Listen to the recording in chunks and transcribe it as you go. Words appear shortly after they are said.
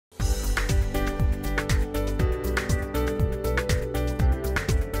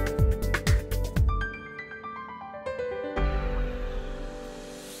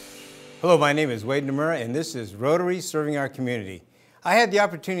Hello, my name is Wade Nomura, and this is Rotary Serving Our Community. I had the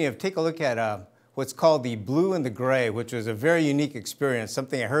opportunity of taking a look at what's called the Blue and the Gray, which was a very unique experience,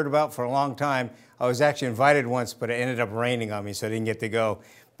 something I heard about for a long time. I was actually invited once, but it ended up raining on me, so I didn't get to go.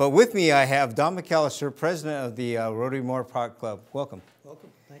 But with me, I have Don McAllister, president of the Rotary Moore Park Club. Welcome.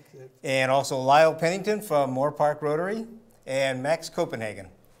 Welcome. Thank you. And also Lyle Pennington from Moore Park Rotary, and Max Copenhagen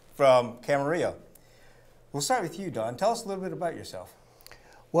from Camarillo. We'll start with you, Don. Tell us a little bit about yourself.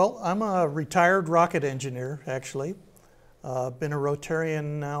 Well, I'm a retired rocket engineer, actually. Been a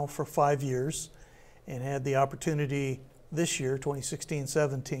Rotarian now for 5 years and had the opportunity this year,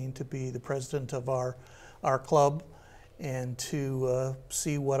 2016-17, to be the president of our club and to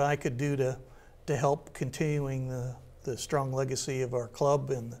see what I could do to help continuing the strong legacy of our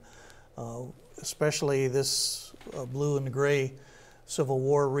club, and especially this Blue and Gray Civil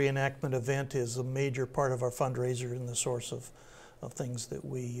War reenactment event is a major part of our fundraiser and the source of things that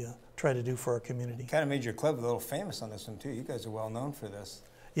we try to do for our community. Kind of made your club a little famous on this one too. You guys are well known for this.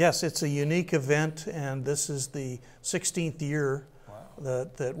 Yes, it's a unique event, and this is the 16th year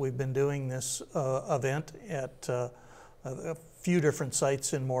that we've been doing this event at a few different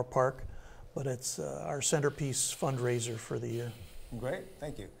sites in Moore Park, but it's our centerpiece fundraiser for the year. Great,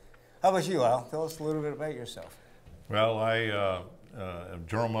 thank you. How about you, Lyle? Tell us a little bit about yourself. Well, I'm a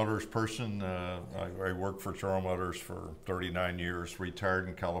General Motors person. I worked for General Motors for 39 years, retired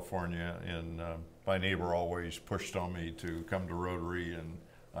in California, and my neighbor always pushed on me to come to Rotary, and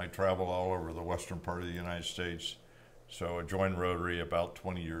I travel all over the western part of the United States. So I joined Rotary about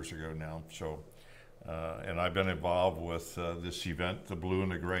 20 years ago now. So, and I've been involved with this event, the Blue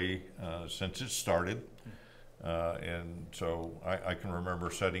and the Gray, since it started. And so I can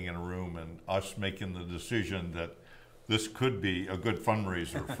remember sitting in a room and us making the decision that this could be a good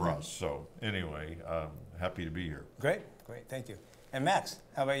fundraiser for us. So anyway, happy to be here. Great, great, thank you. And Max,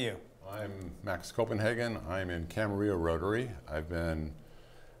 how about you? I'm Max Copenhagen. I'm in Camarillo Rotary. I've been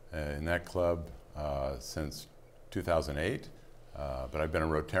in that club since 2008, but I've been a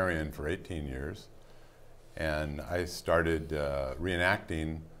Rotarian for 18 years. And I started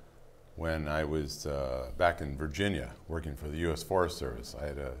reenacting when I was back in Virginia working for the U.S. Forest Service. I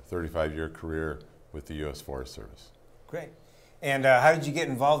had a 35-year career with the U.S. Forest Service. Great. And how did you get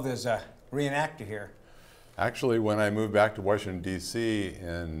involved as a reenactor here? Actually, when I moved back to Washington, D.C.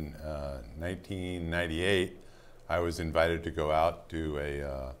 in 1998, I was invited to go out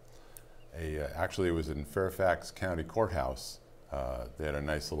to actually it was in Fairfax County Courthouse. They had a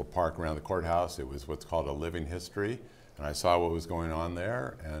nice little park around the courthouse. It was what's called a living history. And I saw what was going on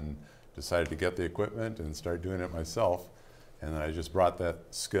there and decided to get the equipment and start doing it myself. And then I just brought that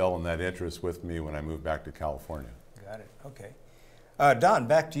skill and that interest with me when I moved back to California. Got it, okay. Don,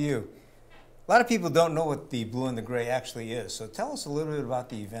 back to you. A lot of people don't know what the Blue and the Gray actually is, so tell us a little bit about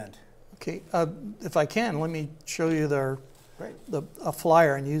the event. Okay, if I can, let me show you a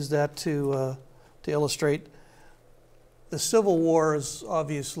flyer and use that to illustrate. The Civil War is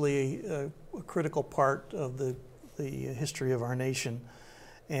obviously a critical part of the history of our nation,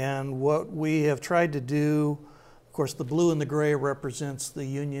 and what we have tried to do, of course, the blue and the gray represents the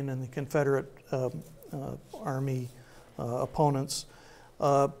Union and the Confederate Army opponents,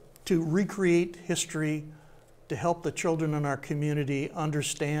 to recreate history, to help the children in our community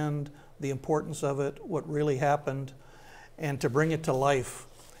understand the importance of it, what really happened, and to bring it to life.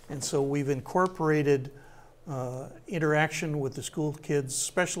 And so we've incorporated interaction with the school kids,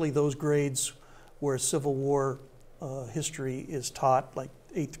 especially those grades where Civil War history is taught, like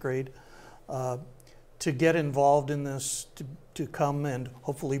 8th grade, to get involved in this, to come and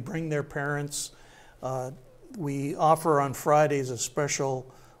hopefully bring their parents. We offer on Fridays a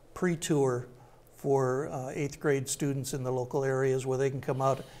special pre-tour for 8th grade students in the local areas where they can come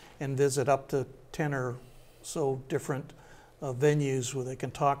out and visit up to 10 or so different venues where they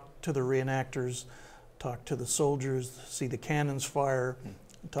can talk to the reenactors, talk to the soldiers, see the cannons fire,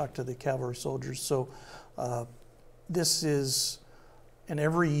 talk to the cavalry soldiers. So this is, and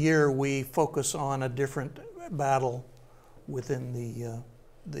every year we focus on a different battle within the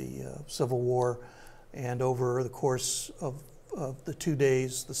Civil War. And over the course of the 2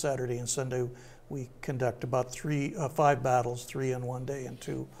 days, the Saturday and Sunday, we conduct about 5 battles, 3 on one day and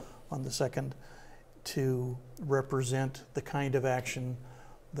 2 on the second, to represent the kind of action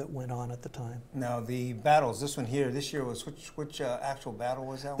that went on at the time. Now the battles, this one here, this year was, which actual battle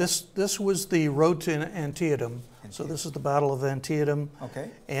was that one? This was the road to Antietam. So this is the Battle of Antietam.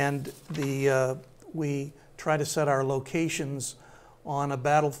 Okay. And we try to set our locations on a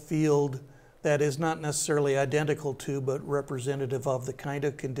battlefield that is not necessarily identical to, but representative of the kind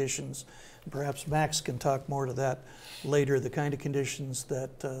of conditions. Perhaps Max can talk more to that later, the kind of conditions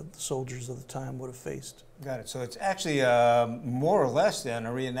that the soldiers of the time would have faced. Got it. So it's actually more or less than a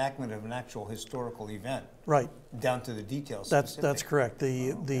reenactment of an actual historical event. Right. Down to the details. That's correct.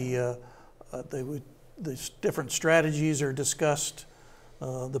 The different strategies are discussed,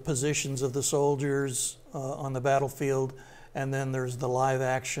 the positions of the soldiers on the battlefield, and then there's the live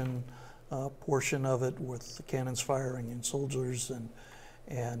action portion of it with the cannons firing and soldiers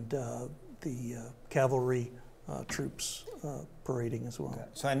and the cavalry troops parading as well. Okay.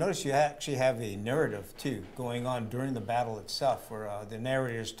 So I noticed you actually have a narrative too going on during the battle itself, where the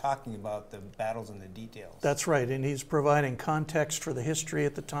narrator is talking about the battles and the details. That's right, and he's providing context for the history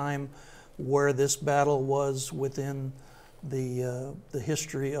at the time, where this battle was within the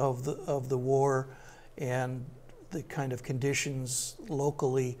history of the war, and the kind of conditions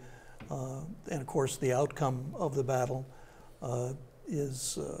locally, and of course the outcome of the battle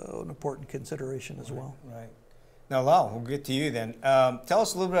is an important consideration as well. Right. Now, Lal, we'll get to you then. Tell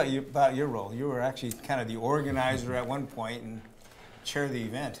us a little bit about your role. You were actually kind of the organizer at one point and chair the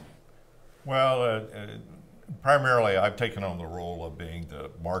event. Well, primarily I've taken on the role of being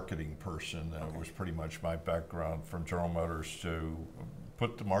the marketing person. It was pretty much my background from General Motors to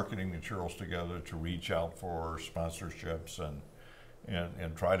put the marketing materials together, to reach out for sponsorships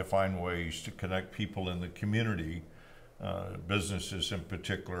and try to find ways to connect people in the community, businesses in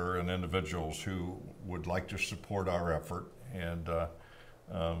particular, and individuals who would like to support our effort. And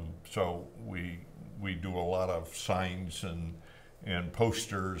so we do a lot of signs and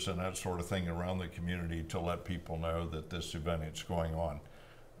posters and that sort of thing around the community to let people know that this event is going on.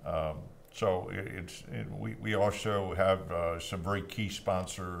 So we also have some very key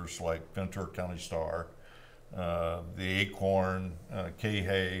sponsors like Ventura County Star, the Acorn,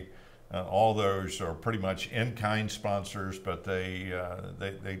 K-Hay. All those are pretty much in-kind sponsors, but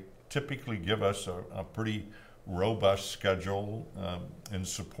they typically give us a pretty robust schedule in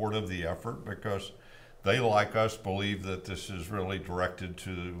support of the effort, because they, like us, believe that this is really directed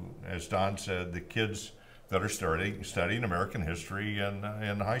to, as Don said, the kids that are studying American history in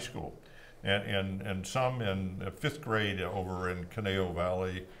high school, and some in fifth grade over in Conejo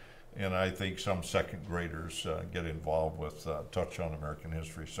Valley, and I think some second graders get involved with Touch on American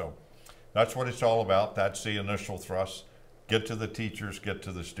History. So that's what it's all about. That's the initial thrust. Get to the teachers, get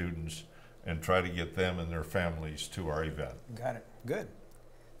to the students, and try to get them and their families to our event. Got it. Good.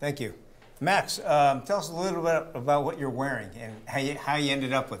 Thank you. Max, tell us a little bit about what you're wearing and how you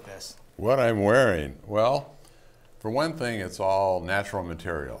ended up with this. What I'm wearing? Well, for one thing, it's all natural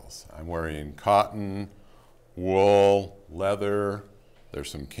materials. I'm wearing cotton, wool, leather.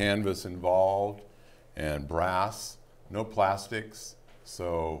 There's some canvas involved, and brass. No plastics.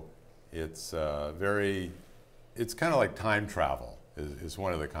 So it's it's kind of like time travel is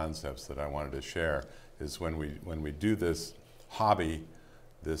one of the concepts that I wanted to share. Is when we do this hobby,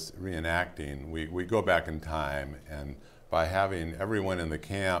 this reenacting, we go back in time, and by having everyone in the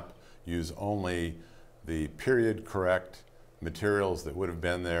camp use only the period correct materials that would have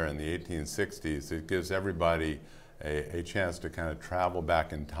been there in the 1860s, it gives everybody a chance to kind of travel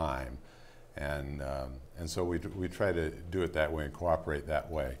back in time. And so we try to do it that way and cooperate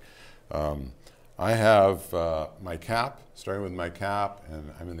that way. I have my cap, starting with my cap,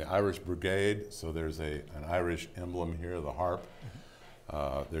 and I'm in the Irish Brigade, so there's an Irish emblem here, the harp.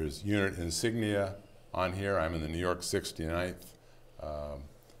 There's unit insignia on here. I'm in the New York 69th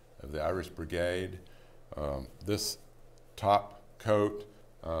of the Irish Brigade. This top coat,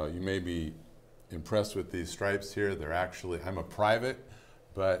 you may be impressed with these stripes here. They're actually, I'm a private,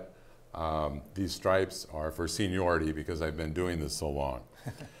 but these stripes are for seniority because I've been doing this so long.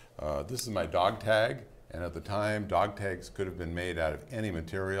 This is my dog tag, and at the time, dog tags could have been made out of any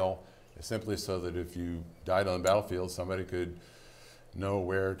material, simply so that if you died on the battlefield, somebody could know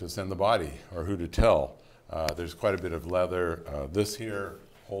where to send the body or who to tell. There's quite a bit of leather. This here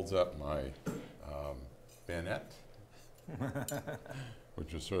holds up my bayonet,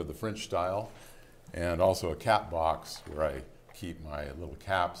 which is sort of the French style, and also a cap box where I keep my little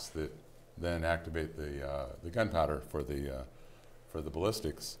caps that then activate the gunpowder for the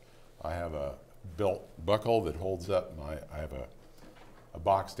ballistics. I have a belt buckle that holds up I have a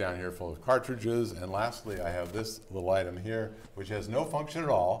box down here full of cartridges, and lastly I have this little item here which has no function at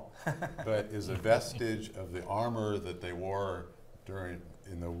all but is a vestige of the armor that they wore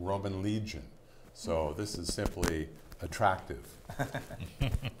in the Roman Legion. So this is simply attractive.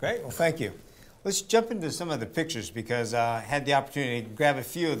 Great, well thank you. Let's jump into some of the pictures because I had the opportunity to grab a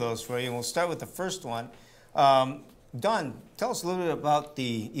few of those for you, and we'll start with the first one. Don, tell us a little bit about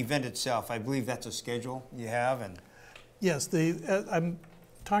the event itself. I believe that's a schedule you have, and Yes, I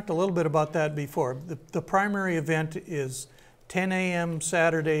talked a little bit about that before. The primary event is 10 a.m.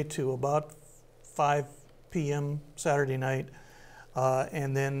 Saturday to about 5 p.m. Saturday night,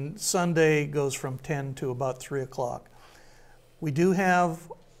 and then Sunday goes from 10 to about 3 o'clock. We do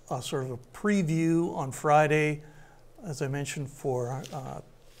have a sort of a preview on Friday, as I mentioned, for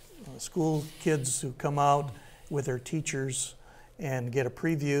school kids who come out with their teachers and get a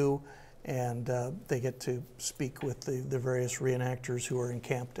preview, and they get to speak with the various reenactors who are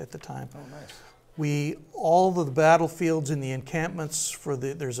encamped at the time. oh, nice. All of the battlefields in the encampments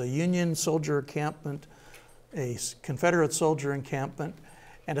there's a Union soldier encampment, a Confederate soldier encampment,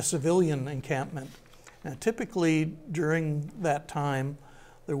 and a civilian encampment. Now, typically during that time,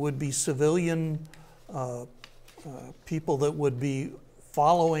 there would be civilian people that would be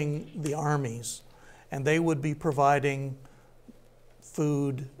following the armies, and they would be providing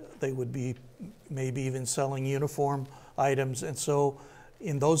food. They would be maybe even selling uniform items, and so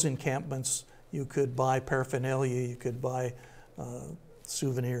in those encampments, you could buy paraphernalia, you could buy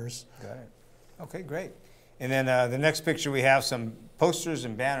souvenirs. Got it. Okay, great. And then the next picture, we have some posters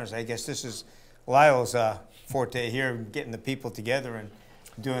and banners. I guess this is Lyle's forte here, getting the people together and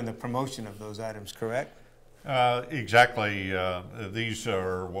doing the promotion of those items, correct? Exactly. These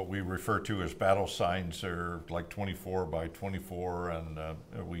are what we refer to as battle signs. They're like 24 by 24, and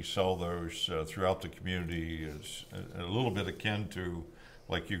we sell those throughout the community. It's a little bit akin to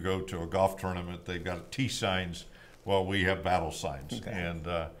like you go to a golf tournament, they've got T signs. Well, we have battle signs. Okay.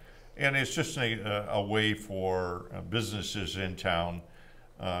 And it's just a way for businesses in town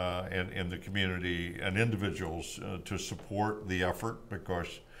and in the community and individuals to support the effort,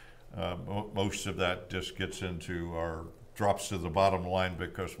 because most of that just gets into our drops to the bottom line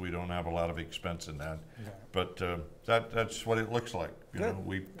because we don't have a lot of expense in that. Okay. But that's what it looks like. You know,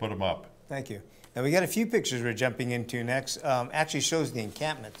 we put them up. Thank you. Now we got a few pictures we're jumping into next. Actually shows the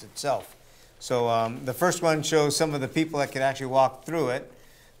encampment itself. So the first one shows some of the people that could actually walk through it.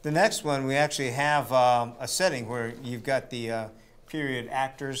 The next one, we actually have a setting where you've got the period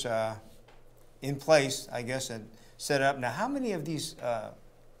actors in place, I guess, and set up. Now, how many of these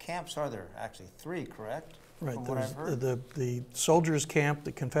camps are there? Actually, 3, correct? Right. From what I've heard. The soldiers' camp,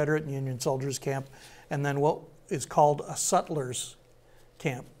 the Confederate and Union soldiers' camp, and then what is called a sutler's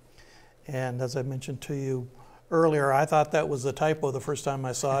camp. And as I mentioned to you earlier, I thought that was a typo the first time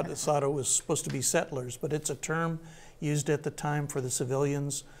I saw it. I thought it was supposed to be settlers, but it's a term used at the time for the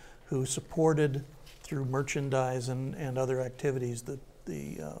civilians who supported through merchandise and other activities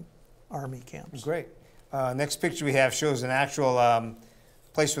the Army camps. Great. Next picture we have shows an actual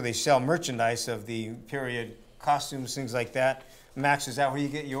place where they sell merchandise of the period, costumes, things like that. Max, is that where you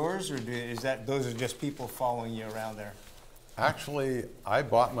get yours, or those are just people following you around there? Actually, I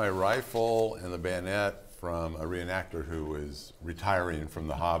bought my rifle and the bayonet from a reenactor who was retiring from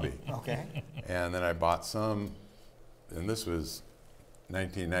the hobby. Okay. And then I bought some, and this was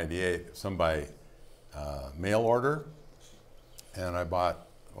 1998, some by mail order. And I bought,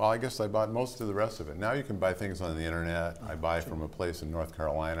 well, I guess I bought most of the rest of it. Now you can buy things on the internet. I buy from a place in North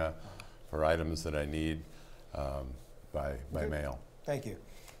Carolina for items that I need by mail. Thank you.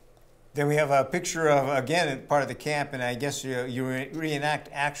 Then we have a picture of, again, part of the camp, and I guess you reenact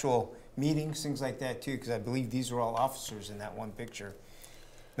actual meetings, things like that too, because I believe these are all officers in that one picture.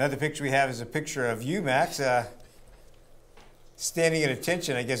 Another picture we have is a picture of you, Max, standing at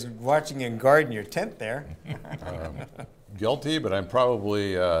attention, I guess, watching and guarding your tent there. Guilty, but I'm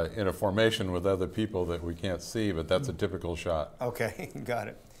probably in a formation with other people that we can't see, but that's a typical shot. Okay, got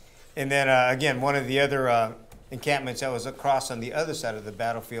it. And then, again, one of the other encampments that was across on the other side of the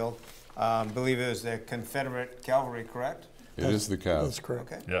battlefield, I believe it was the Confederate cavalry, correct? It is the Cav. That's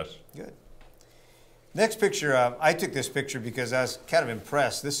correct. Okay. Yes. Good. Next picture, I took this picture because I was kind of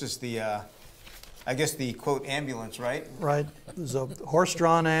impressed. This is the, I guess the, quote, ambulance, right? Right. There's a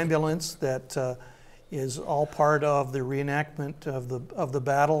horse-drawn ambulance that is all part of the reenactment of the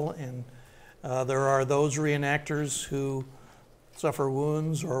battle, and there are those reenactors who suffer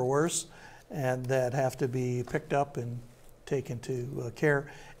wounds or worse, and that have to be picked up and taken to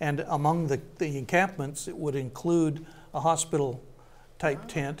care. And among the encampments, it would include a hospital-type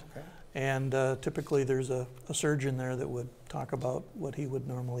tent, okay. And typically there's a surgeon there that would talk about what he would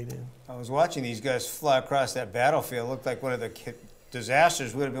normally do. I was watching these guys fly across that battlefield. It looked like one of the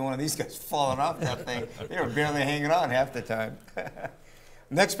disasters would have been one of these guys falling off that thing. They were barely hanging on half the time.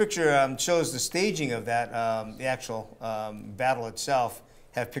 Next picture shows the staging of that, the actual battle itself.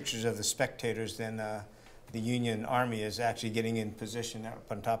 Have pictures of the spectators. Then the Union Army is actually getting in position up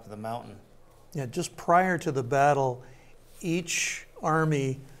on top of the mountain. Yeah, just prior to the battle, each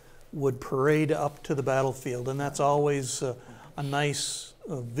army would parade up to the battlefield, and that's always a nice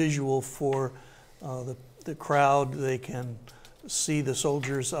visual for the crowd. They can see the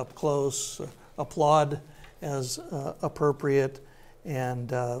soldiers up close, applaud as appropriate, and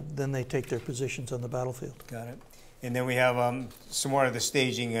then they take their positions on the battlefield. Got it. And then we have some more of the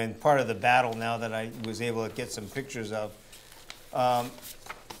staging and part of the battle now that I was able to get some pictures of.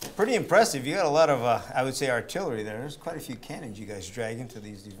 Pretty impressive. You got a lot of, I would say, artillery there. There's quite a few cannons you guys drag into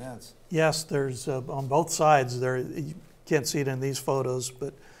these events. Yes, there's on both sides there. You can't see it in these photos,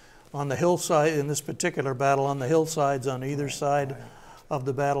 but on the hillside, in this particular battle, on the hillsides on either side of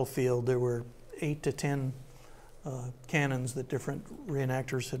the battlefield, there were 8 to 10 cannons that different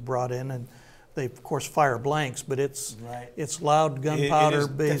reenactors had brought in, and they of course fire blanks, but it's loud gunpowder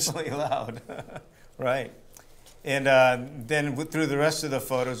based. It is definitely loud. Right. And then through the rest of the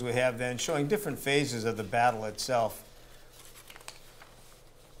photos we have then showing different phases of the battle itself.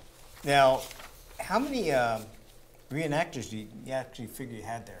 Now, how many reenactors do you actually figure you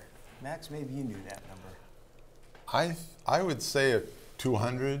had there? Max, maybe you knew that number. I would say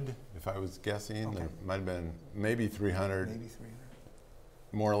 200, if I was guessing. Okay. There might have been maybe 300. Maybe 300.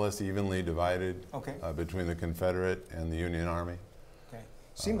 More or less evenly divided Okay. between the Confederate and the Union Army. Okay.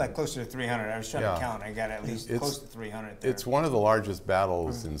 Seemed like closer to 300. I was trying to count. I got at least close to 300 there. It's one of the largest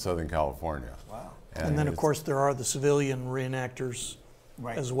battles in Southern California. Wow. And then of course there are the civilian reenactors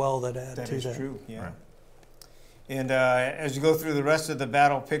Right. as well that add That to is that. true, yeah. Right. And as you go through the rest of the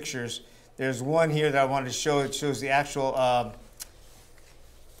battle pictures, there's one here that I wanted to show. It shows the actual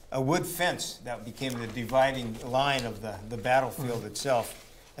a wood fence that became the dividing line of the battlefield itself.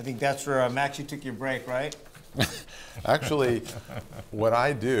 I think that's where, Max, you took your break, right? Actually, what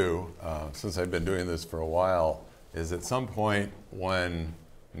I do, since I've been doing this for a while, is at some point one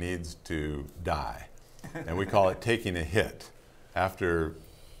needs to die. And we call it taking a hit. After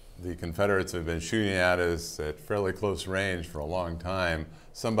the Confederates have been shooting at us at fairly close range for a long time,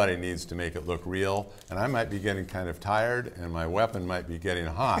 somebody needs to make it look real, and I might be getting kind of tired and my weapon might be getting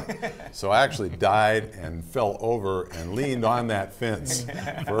hot. So I actually died and fell over and leaned on that fence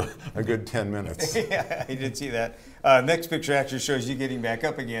for a good 10 minutes. Yeah, I did see that. Next picture actually shows you getting back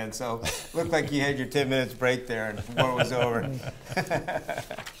up again, so looked like you had your 10 minutes break there and the war was over.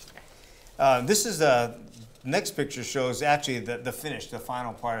 This is the next picture shows actually the finish, the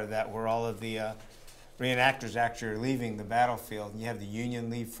final part of that, where all of the reenactors actually are leaving the battlefield. You have the Union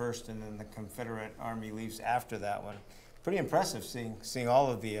leave first, and then the Confederate Army leaves after that one. Pretty impressive seeing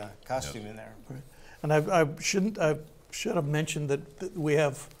all of the costume in there. Right. And I should have mentioned that we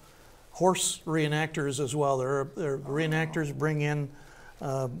have horse reenactors as well. Reenactors bring in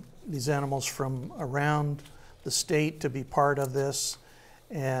these animals from around the state to be part of this,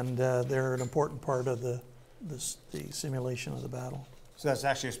 and they're an important part of the simulation of the battle. So that's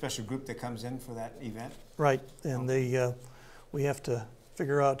actually a special group that comes in for that event? Right, and we have to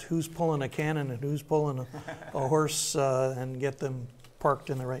figure out who's pulling a cannon and who's pulling a horse and get them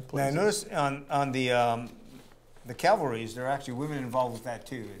parked in the right place. Now I noticed on the cavalries, there are actually women involved with that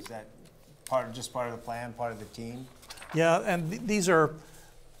too. Is that just part of the plan, part of the team? Yeah, and these are,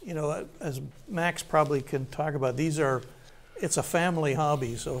 you know, as Max probably can talk about, it's a family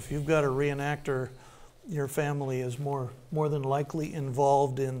hobby. So if you've got a reenactor, your family is more than likely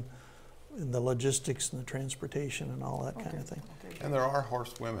involved in the logistics and the transportation and all that kind of thing. Okay. And there are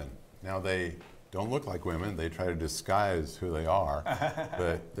horse women. Now they don't look like women, they try to disguise who they are,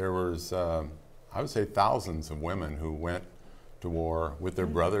 but there was, I would say, thousands of women who went to war with their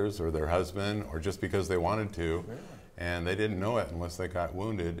brothers or their husband, or just because they wanted to, Really? and they didn't know it unless they got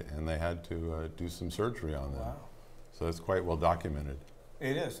wounded and they had to do some surgery on them. Wow. So it's quite well documented.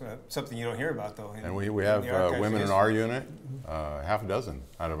 It is something you don't hear about though. And we have the archives women in history. our unit, half a dozen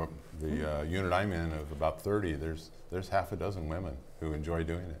out of the unit I'm in of about 30. There's half a dozen women who enjoy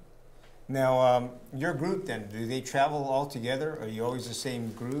doing it. Now, your group then, do they travel all together? Are you always the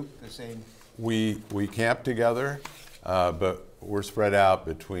same group, the same? We camp together, but we're spread out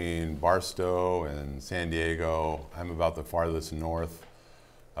between Barstow and San Diego. I'm about the farthest north,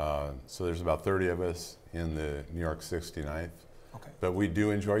 so there's about 30 of us in the New York 69th. Okay. But we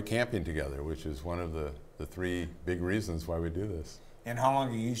do enjoy camping together, which is one of the three big reasons why we do this. And how long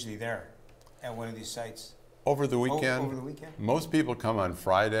are you usually there at one of these sites? Over the weekend. Over the weekend? Most people come on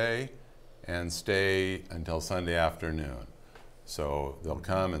Friday and stay until Sunday afternoon. So they'll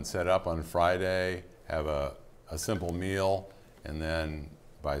come and set up on Friday, have a simple meal, and then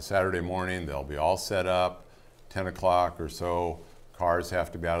by Saturday morning they'll be all set up, 10 o'clock or so. Cars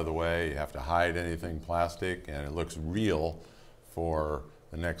have to be out of the way, you have to hide anything plastic, and it looks real for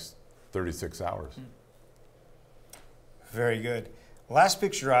the next 36 hours. Very good. Last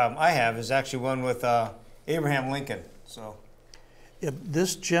picture I have is actually one with Abraham Lincoln. So, Yeah,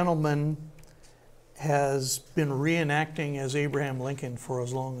 this gentleman has been reenacting as Abraham Lincoln for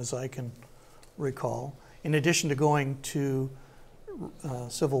as long as I can recall. In addition to going to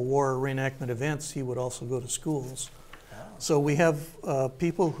Civil War reenactment events, he would also go to schools. So we have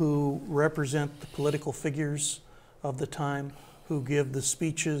people who represent the political figures of the time, who give the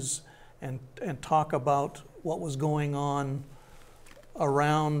speeches and talk about what was going on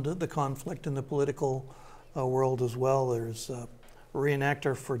around the conflict in the political world as well. There's a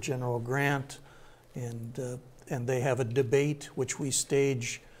reenactor for General Grant, and they have a debate which we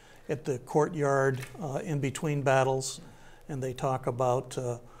stage at the courtyard in between battles, and they talk about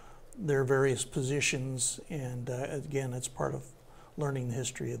their various positions, and again, it's part of learning the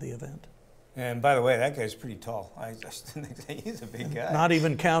history of the event. and by the way, that guy's pretty tall. I just didn't think he's a big guy. Not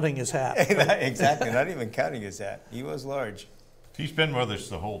even counting his hat. Exactly, not even counting his hat. He was large. He's been with us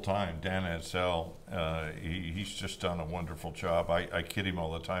the whole time, Dan Edsel. He's just done a wonderful job. I kid him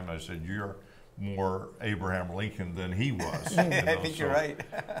all the time. I said, "You're more Abraham Lincoln than he was." I think you're right.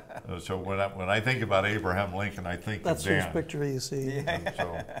 So when I think about Abraham Lincoln, I think That's of Dan. whose picture you see. And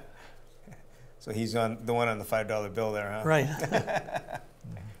so, So he's on the one on the $5 bill there, huh? Right.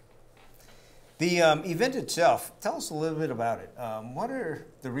 The event itself, tell us a little bit about it. What are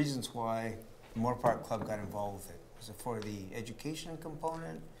the reasons why the Moore Park Club got involved with it? Was it for the education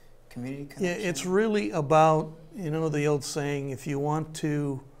component, community Yeah, connection? it's really about, you know, the old saying, if you want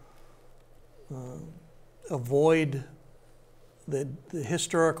to avoid the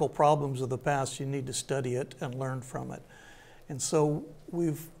historical problems of the past, you need to study it and learn from it. And so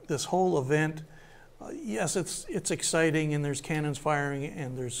this whole event, yes, it's exciting, and there's cannons firing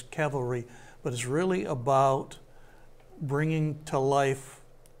and there's cavalry, but it's really about bringing to life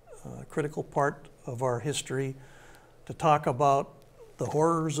a critical part of our history, to talk about the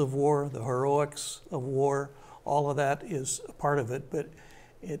horrors of war, the heroics of war. All of that is a part of it, but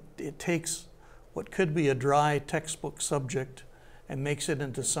it takes what could be a dry textbook subject and makes it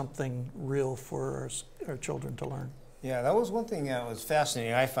into something real for our children to learn. Yeah, that was one thing that was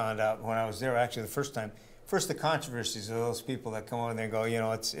fascinating. I found out when I was there actually the first time. First, the controversies of those people that come over there and go, you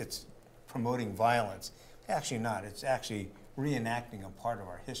know, it's promoting violence. Actually not. It's actually reenacting a part of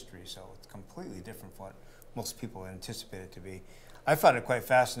our history, so it's completely different from what most people anticipate it to be. I found it quite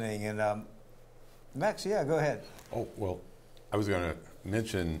fascinating. And Max, yeah, go ahead. Oh, well, I was going to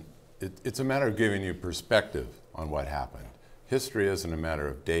mention it's a matter of giving you perspective on what happened. History isn't a matter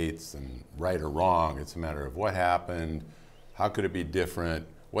of dates and right or wrong. It's a matter of what happened, how could it be different,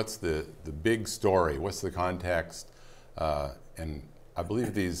 what's the big story, what's the context, and I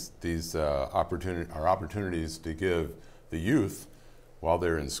believe these are opportunities to give the youth, while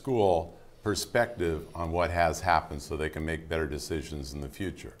they're in school, perspective on what has happened so they can make better decisions in the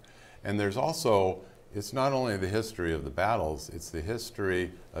future. And there's also, it's not only the history of the battles, it's the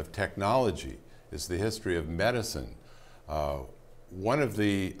history of technology, it's the history of medicine. One of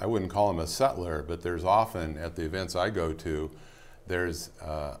the, I wouldn't call him a settler, but there's often at the events I go to, there's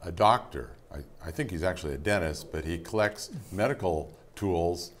a doctor. I think he's actually a dentist, but he collects medical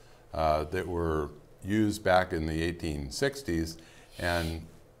tools that were used back in the 1860s, and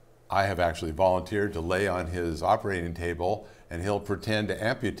I have actually volunteered to lay on his operating table, and he'll pretend to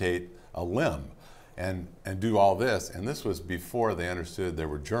amputate a limb and do all this. And this was before they understood there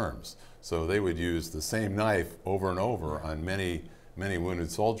were germs. So they would use the same knife over and over on many, many wounded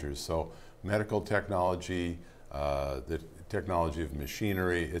soldiers. So medical technology, the technology of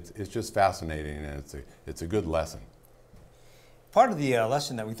machinery, it's just fascinating, and it's a good lesson. Part of the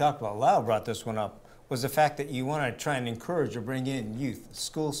lesson that we talked about, Lyle brought this one up, was the fact that you want to try and encourage or bring in youth,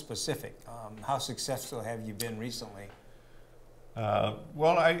 school specific. How successful have you been recently?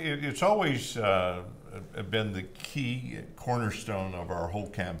 Well, it's always been the key cornerstone of our whole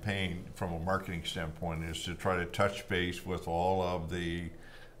campaign from a marketing standpoint, is to try to touch base with all of the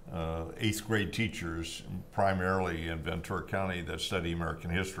 8th grade teachers, primarily in Ventura County, that study American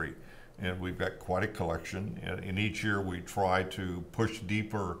history. And we've got quite a collection. And each year we try to push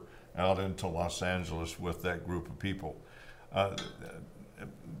deeper out into Los Angeles with that group of people.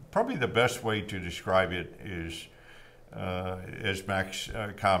 Probably the best way to describe it is, as Max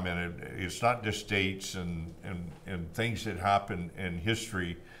commented, it's not just dates and things that happen in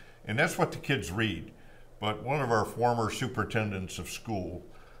history, and that's what the kids read. But one of our former superintendents of school,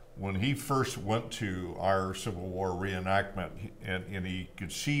 when he first went to our Civil War reenactment, and he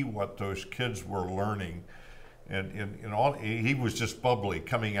could see what those kids were learning, and all, he was just bubbly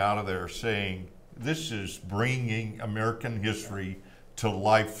coming out of there saying, this is bringing American history to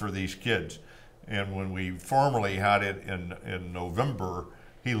life for these kids. And when we formally had it in November,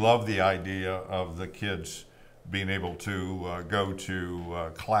 he loved the idea of the kids being able to go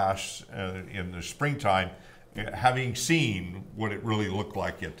to class in the springtime, having seen what it really looked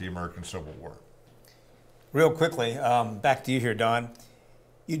like at the American Civil War. Real quickly, back to you here, Don.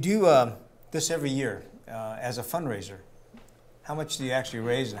 You do this every year as a fundraiser. How much do you actually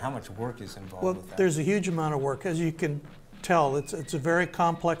raise, and how much work is involved with that? There's a huge amount of work. As you can tell, it's a very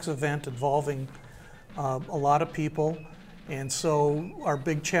complex event involving a lot of people. And so our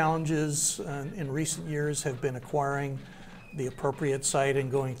big challenges in recent years have been acquiring the appropriate site and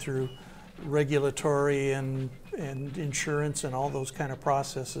going through regulatory and insurance and all those kind of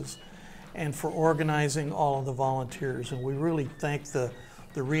processes, and for organizing all of the volunteers. And we really thank the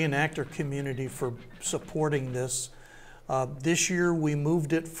reenactor community for supporting this. This year we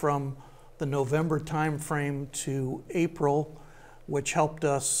moved it from the November time frame to April, which helped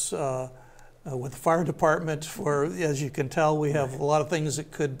us with the fire department, for, as you can tell, we have a lot of things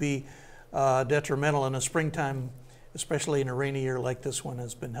that could be detrimental in the springtime, especially in a rainy year like this one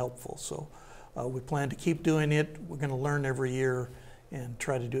has been helpful. So we plan to keep doing it. We're going to learn every year and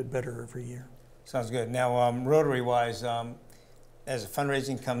try to do it better every year. Sounds good. Now, Rotary-wise, as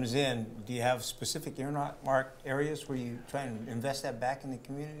fundraising comes in, do you have specific earmarked areas where you try and invest that back in the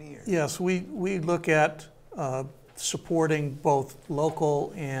community? Or? Yes, we look at supporting both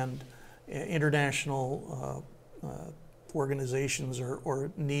local and international organizations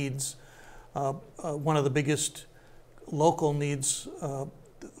or needs. One of the biggest local needs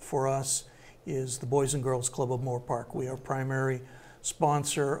for us is the Boys and Girls Club of Moore Park. We are primary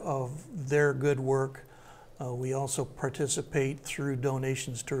sponsor of their good work. We also participate through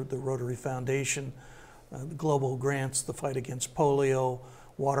donations to the Rotary Foundation, the global grants, the fight against polio,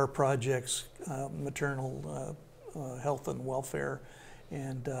 water projects, maternal health and welfare,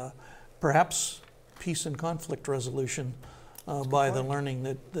 and perhaps peace and conflict resolution by the learning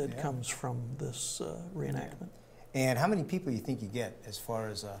that comes from this reenactment. And how many people do you think you get as far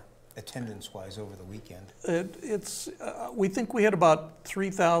as attendance-wise over the weekend? We think we had about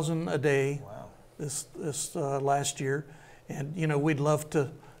 3,000 a day. Wow. This last year, and you know, we'd love to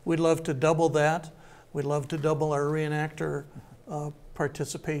double that. We'd love to double our reenactor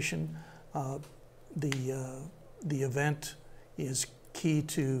participation. The event is key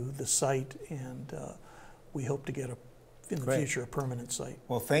to the site, and we hope to get in the future a permanent site.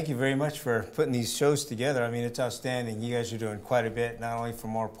 Well, thank you very much for putting these shows together. I mean, it's outstanding. You guys are doing quite a bit, not only for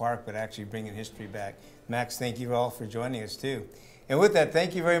Moore Park, but actually bringing history back. Max, thank you all for joining us too. And with that,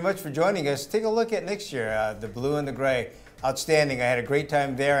 thank you very much for joining us. Take a look at next year, the blue and the gray. Outstanding. I had a great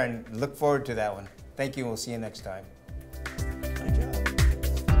time there and look forward to that one. Thank you, and we'll see you next time.